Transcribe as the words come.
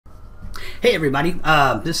Hey everybody,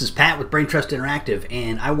 this is Pat with Brain Trust Interactive,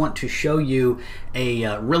 and I want to show you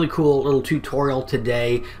a really cool little tutorial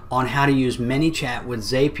today on how to use ManyChat with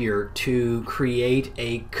Zapier to create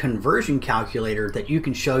a conversion calculator that you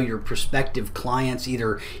can show your prospective clients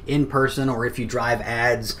either in person or if you drive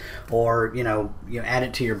ads or you add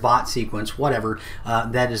it to your bot sequence, whatever.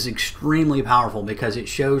 That is extremely powerful because it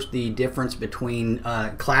shows the difference between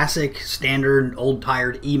classic, standard, old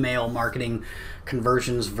tired email marketing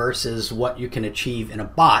conversions versus what you can achieve in a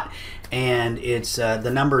bot, and it's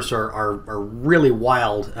the numbers are really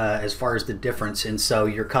wild as far as the difference, and so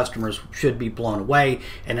your customers should be blown away,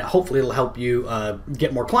 and hopefully it'll help you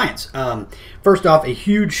get more clients. First off, a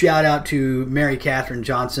huge shout out to Mary Catherine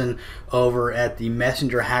Johnson over at the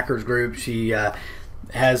Messenger Hackers group. She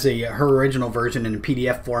has her original version in a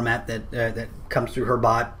PDF format that comes through her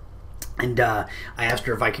bot. And I asked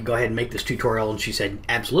her if I could go ahead and make this tutorial, and she said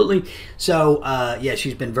absolutely. So yeah,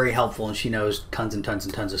 she's been very helpful, and she knows tons and tons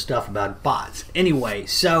and tons of stuff about bots. Anyway,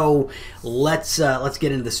 so let's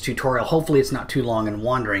get into this tutorial. Hopefully it's not too long and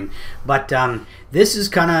wandering, but this is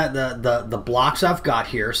kind of the blocks I've got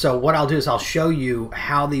here. So what I'll do is I'll show you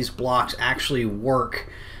how these blocks actually work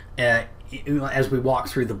as we walk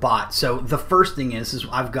through the bot. So the first thing is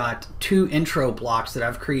I've got two intro blocks that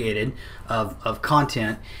I've created of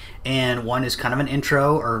content, and one is kind of an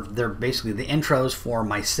intro, or they're basically the intros for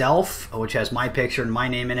myself, which has my picture and my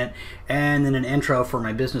name in it, and then an intro for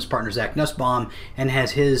my business partner Zach Nussbaum, and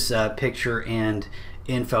has his picture and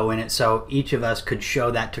info in it. So each of us could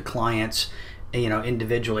show that to clients,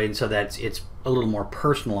 individually, and so that it's a little more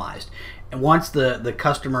personalized. And once the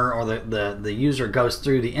customer or the user goes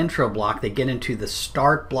through the intro block, they get into the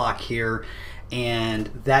start block here,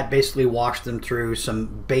 and that basically walks them through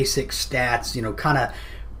some basic stats, kind of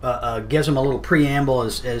gives them a little preamble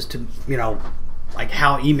as to like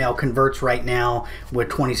how email converts right now with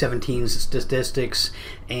 2017 statistics,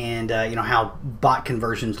 and how bot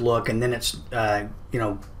conversions look, and then it's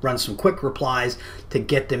runs some quick replies to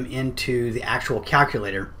get them into the actual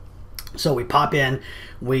calculator. So we pop in,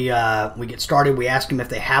 we get started, we ask them if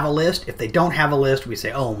they have a list. If they don't have a list, we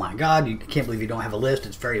say, oh my God, you can't believe you don't have a list.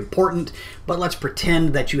 It's very important, but let's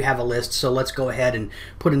pretend that you have a list. So let's go ahead and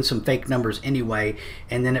put in some fake numbers anyway,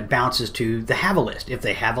 and then it bounces to the have a list. If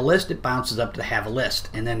they have a list, it bounces up to the have a list.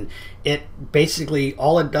 And then it basically,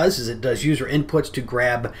 all it does is it does user inputs to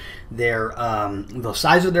grab their the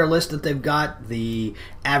size of their list that they've got, the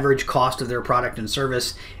average cost of their product and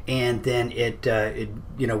service, and then it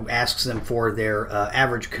asks them for their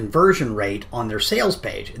average conversion rate on their sales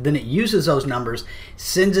page. Then it uses those numbers,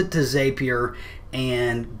 sends it to Zapier,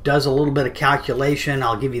 and does a little bit of calculation.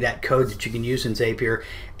 I'll give you that code that you can use in Zapier,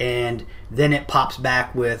 and then it pops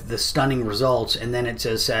back with the stunning results, and then it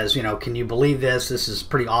says, can you believe this? This is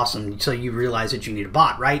pretty awesome. So you realize that you need a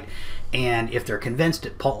bot, right? And if they're convinced,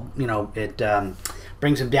 it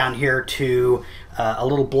brings them down here to a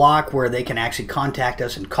little block where they can actually contact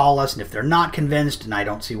us and call us. And if they're not convinced, and I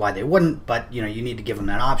don't see why they wouldn't, but you need to give them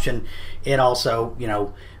that option. It also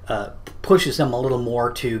pushes them a little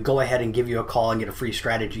more to go ahead and give you a call and get a free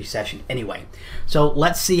strategy session anyway. So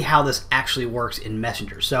let's see how this actually works in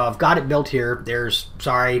Messenger. So I've got it built here. There's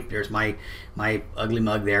my ugly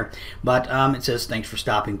mug there, but it says, thanks for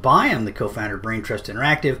stopping by. I'm the co-founder of Brain Trust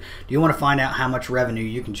Interactive. Do you want to find out how much revenue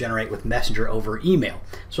you can generate with Messenger over email?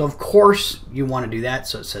 So of course you want to do that.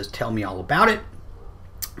 So it says, tell me all about it,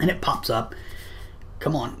 and it pops up.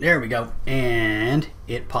 Come on, there we go. And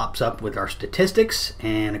it pops up with our statistics,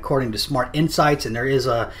 and according to Smart Insights, and there is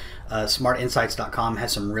a smartinsights.com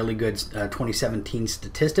has some really good 2017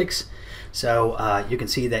 statistics. So you can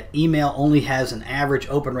see that email only has an average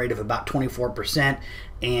open rate of about 24%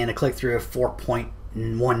 and a click-through of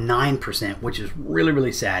 4.19%, which is really,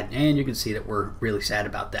 really sad. And you can see that we're really sad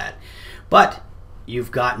about that. But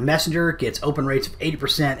you've got Messenger gets open rates of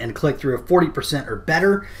 80% and click-through of 40% or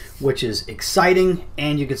better, which is exciting.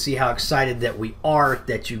 And you can see how excited that we are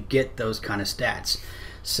that you get those kind of stats.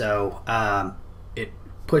 So it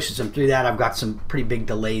pushes them through that. I've got some pretty big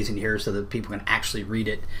delays in here so that people can actually read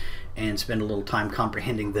it and spend a little time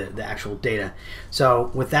comprehending the actual data. So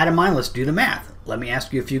with that in mind, let's do the math. Let me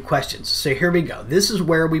ask you a few questions. So here we go. This is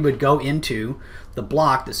where we would go into the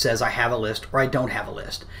block that says I have a list or I don't have a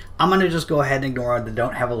list. I'm going to just go ahead and ignore the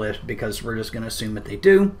don't have a list because we're just going to assume that they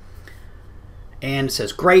do. And it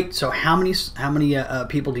says, great. So how many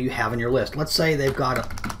people do you have on your list? Let's say they've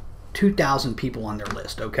got 2,000 people on their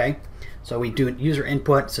list, okay? So we do user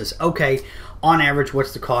input. It says, okay, on average,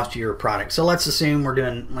 what's the cost of your product? So let's assume we're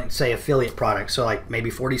doing, like, say, affiliate products. So like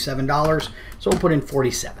maybe $47. So we'll put in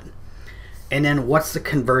 47. And then what's the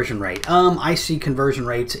conversion rate? I see conversion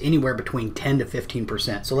rates anywhere between 10 to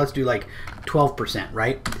 15%. So let's do like 12%,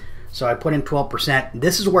 right? So I put in 12%.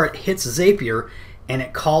 This is where it hits Zapier, and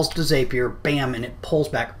it calls to Zapier, bam, and it pulls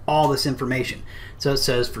back all this information. So it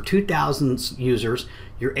says for 2,000 users,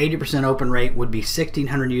 your 80% open rate would be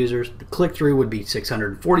 1,600 users. The click-through would be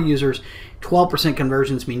 640 users. 12%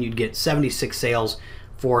 conversions mean you'd get 76 sales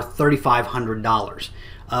for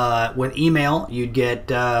 $3,500. With email, you'd get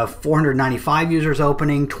 495 users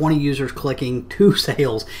opening, 20 users clicking, 2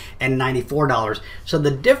 sales, and $94. So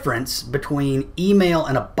the difference between email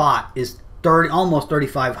and a bot is almost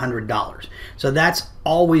 $3,500. So that's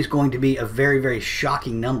always going to be a very, very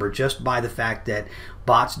shocking number just by the fact that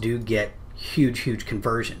bots do get huge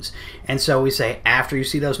conversions. And so we say, after you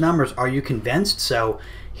see those numbers, are you convinced? So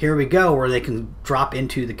here we go, where they can drop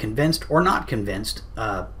into the convinced or not convinced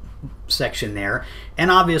section there. And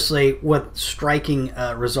obviously with striking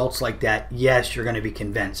results like that, yes, you're going to be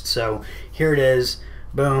convinced. So here it is,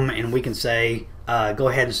 boom, and we can say, go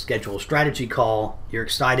ahead and schedule a strategy call. You're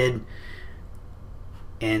excited.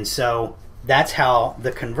 And so that's how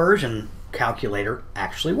the conversion calculator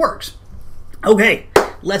actually works. Okay,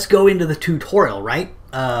 let's go into the tutorial, right?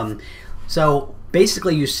 So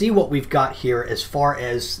basically you see what we've got here as far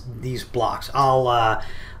as these blocks. I'll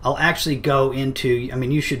actually go into, I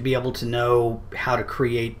mean, you should be able to know how to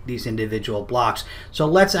create these individual blocks. So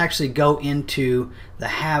let's actually go into the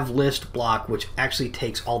have list block, which actually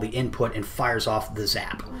takes all the input and fires off the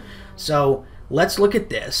Zap. So let's look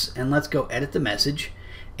at this, and let's go edit the message.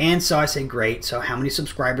 And so I say, great, so how many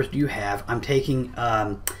subscribers do you have? I'm taking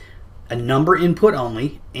a number input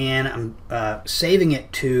only, and I'm saving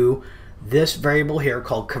it to this variable here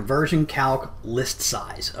called conversion calc list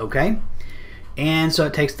size, okay? And so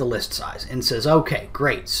it takes the list size and says, okay,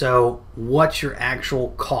 great, so what's your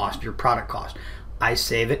actual cost, your product cost? I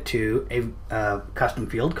save it to a custom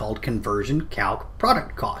field called conversion calc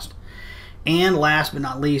product cost. And last but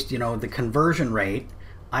not least, you know, the conversion rate.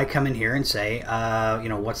 I come in here and say, you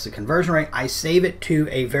know, what's the conversion rate? I save it to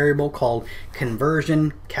a variable called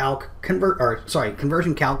conversion calc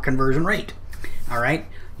conversion rate. All right,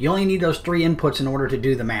 you only need those 3 inputs in order to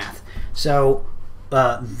do the math. So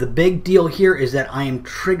the big deal here is that I am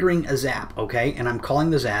triggering a Zap, okay, and I'm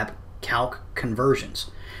calling the Zap calc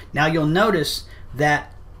conversions. Now you'll notice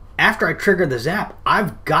that after I trigger the Zap,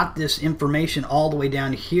 I've got this information all the way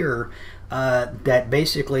down here that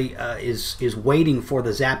basically is waiting for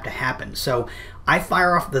the Zap to happen. So I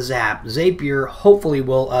fire off the Zap. Zapier hopefully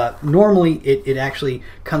will, normally it actually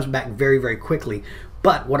comes back very quickly.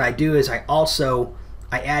 But what I do is I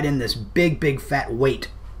add in this big fat wait.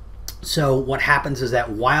 So what happens is that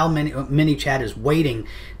while ManyChat is waiting,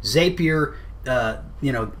 Zapier,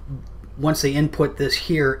 you know, once they input this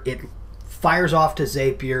here, it fires off to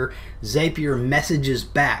Zapier. Zapier messages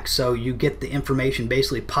back, so you get the information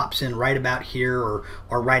basically pops in right about here or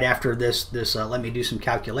right after this let me do some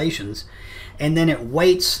calculations, and then it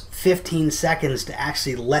waits 15 seconds to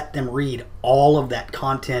actually let them read all of that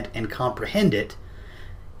content and comprehend it,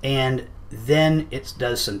 and then it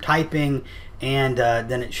does some typing, and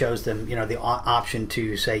then it shows them, you know, the option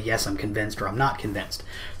to say yes, I'm convinced, or I'm not convinced.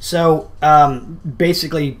 So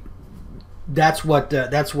basically that's what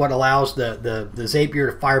allows the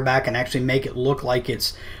Zapier to fire back and actually make it look like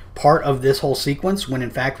it's part of this whole sequence, when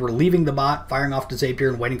in fact we're leaving the bot, firing off to Zapier,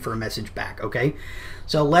 and waiting for a message back. Okay,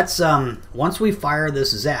 so let's once we fire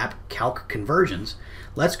this Zap calc conversions,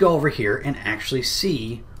 let's go over here and actually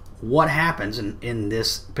see what happens in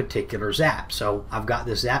this particular Zap. So I've got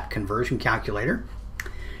this Zap conversion calculator,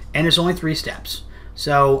 and it's only 3 steps.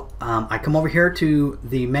 So I come over here to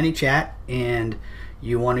the ManyChat, and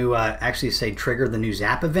you want to actually say trigger the new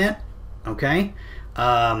Zap event, okay?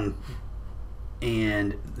 And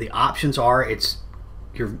the options are,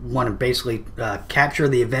 you want to basically capture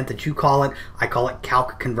the event that you call it. I call it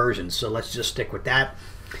calc conversions, so let's just stick with that.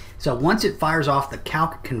 So once it fires off the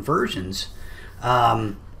calc conversions,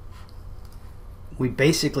 we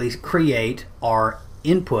basically create our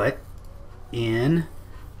input in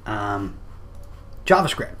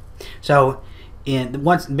JavaScript. So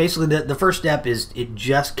basically the first step is it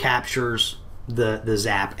just captures the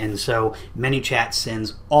Zap, and so ManyChat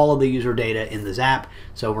sends all of the user data in the Zap,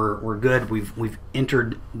 so we're good. We've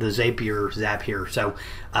entered the Zapier Zap here. So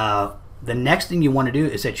the next thing you want to do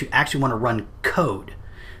is that you actually want to run code.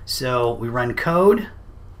 So we run code,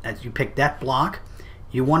 as you pick that block.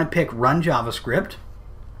 You want to pick run JavaScript,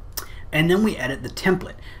 and then we edit the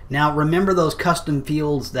template. Now remember those custom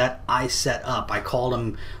fields that I set up. I called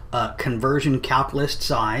them conversion calc list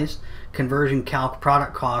size, conversion calc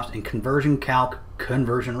product cost, and conversion calc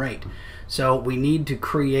conversion rate. So we need to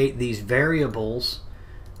create these variables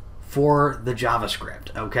for the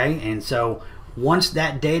JavaScript, okay? And so once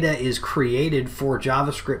that data is created for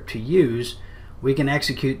JavaScript to use, we can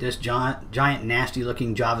execute this giant nasty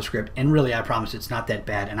looking JavaScript, and really I promise it's not that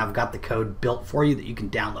bad, and I've got the code built for you that you can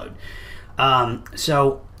download.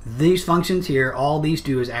 So these functions here, all these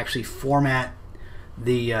do is actually format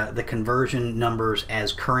the conversion numbers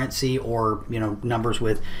as currency, or numbers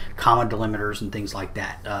with comma delimiters and things like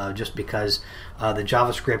that, just because the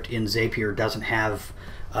JavaScript in Zapier doesn't have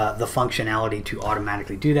the functionality to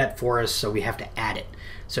automatically do that for us, so we have to add it.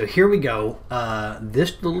 So here we go.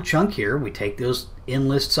 This little chunk here, we take those in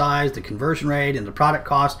list size, the conversion rate, and the product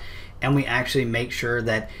cost, and we actually make sure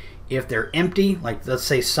that if they're empty, like let's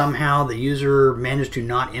say somehow the user managed to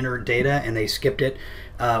not enter data and they skipped it,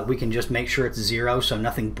 we can just make sure it's 0 so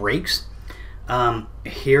nothing breaks.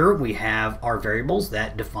 Here we have our variables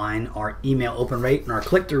that define our email open rate and our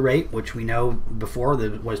click-through rate, which we know before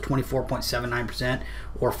that was 24.79%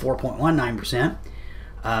 or 4.19%.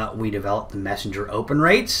 We developed the messenger open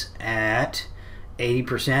rates at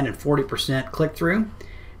 80% and 40% click-through.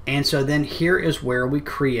 And so then here is where we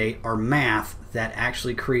create our math that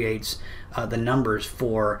actually creates the numbers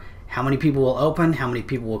for how many people will open, how many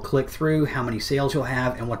people will click through, how many sales you'll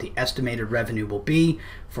have, and what the estimated revenue will be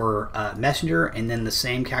for Messenger, and then the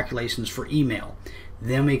same calculations for email.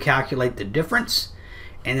 Then we calculate the difference,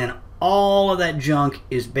 and then all of that junk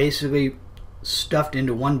is basically stuffed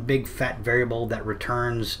into one big fat variable that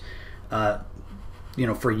returns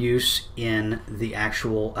for use in the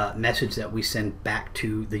actual message that we send back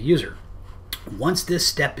to the user. Once this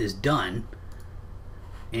step is done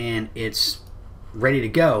and it's ready to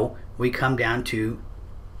go, we come down to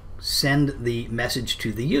send the message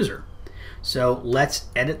to the user. So let's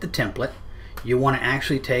edit the template. You want to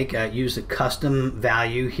actually use the custom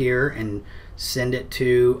value here and send it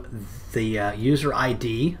to the user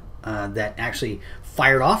ID that actually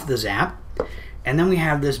fired off the Zap. And then we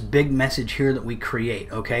have this big message here that we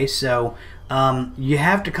create. Okay, so you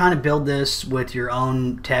have to kind of build this with your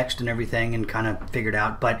own text and everything and kind of figure it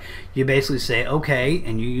out, but you basically say okay,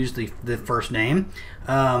 and you use the first name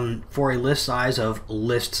for a list size of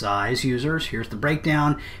list size users. Here's the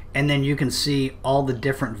breakdown, and then you can see all the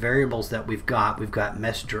different variables that we've got. We've got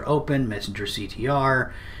messenger open, messenger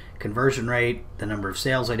CTR, conversion rate, the number of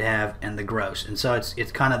sales I'd have, and the gross. And so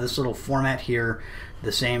it's kind of this little format here,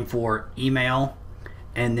 the same for email.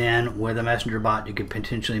 And then with a messenger bot, you could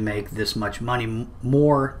potentially make this much money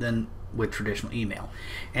more than with traditional email.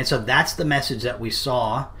 And so that's the message that we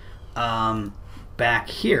saw back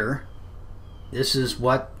here. This is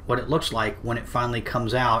what it looks like when it finally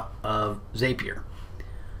comes out of Zapier.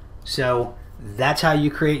 So that's how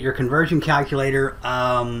you create your conversion calculator.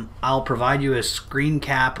 I'll provide you a screen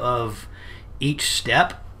cap of each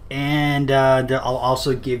step, and I'll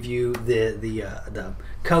also give you the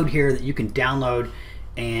code here that you can download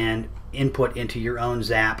and input into your own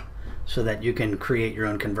Zap so that you can create your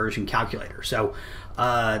own conversion calculator. So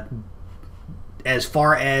as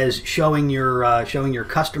far as showing your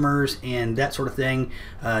customers and that sort of thing,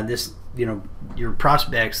 your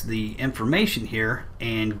prospects the information here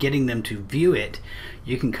and getting them to view it,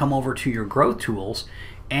 you can come over to your growth tools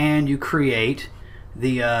and you create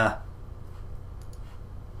the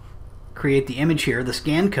image here, the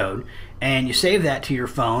scan code, and you save that to your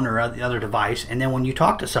phone or the other device. And then when you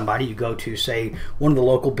talk to somebody, you go to, say, one of the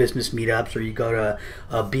local business meetups, or you go to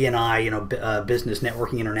a BNI, Business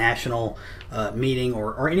Networking International meeting,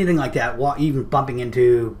 or anything like that, even bumping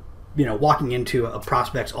into, walking into a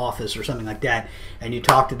prospect's office or something like that, and you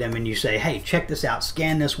talk to them and you say, hey, check this out,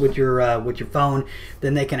 scan this with your phone.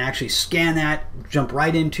 Then they can actually scan that, jump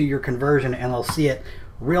right into your conversion, and they'll see it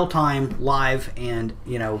real time, live, and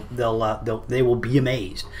they will be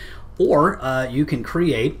amazed. Or you can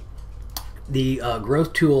create the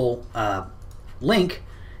growth tool link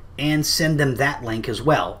and send them that link as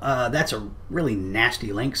well. That's a really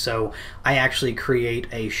nasty link, so I actually create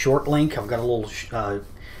a short link. I've got a little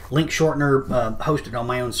link shortener hosted on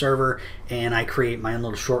my own server, and I create my own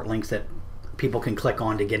little short links that people can click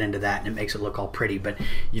on to get into that, and it makes it look all pretty. But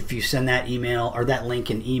if you send that email or that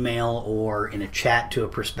link in email or in a chat to a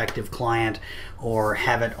prospective client, or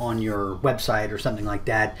have it on your website or something like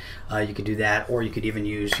that, you could do that. Or you could even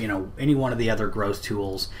use any one of the other growth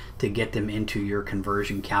tools to get them into your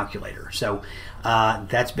conversion calculator. So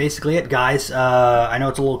that's basically it, guys. I know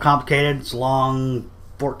it's a little complicated. It's a long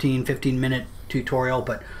 14-15 minute tutorial,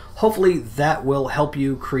 but hopefully that will help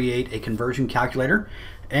you create a conversion calculator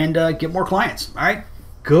and get more clients. All right,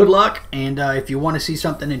 good luck. And if you want to see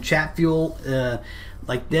something in Chat Fuel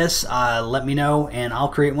like this, let me know, and I'll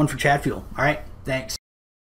create one for Chat Fuel. All right. Thanks.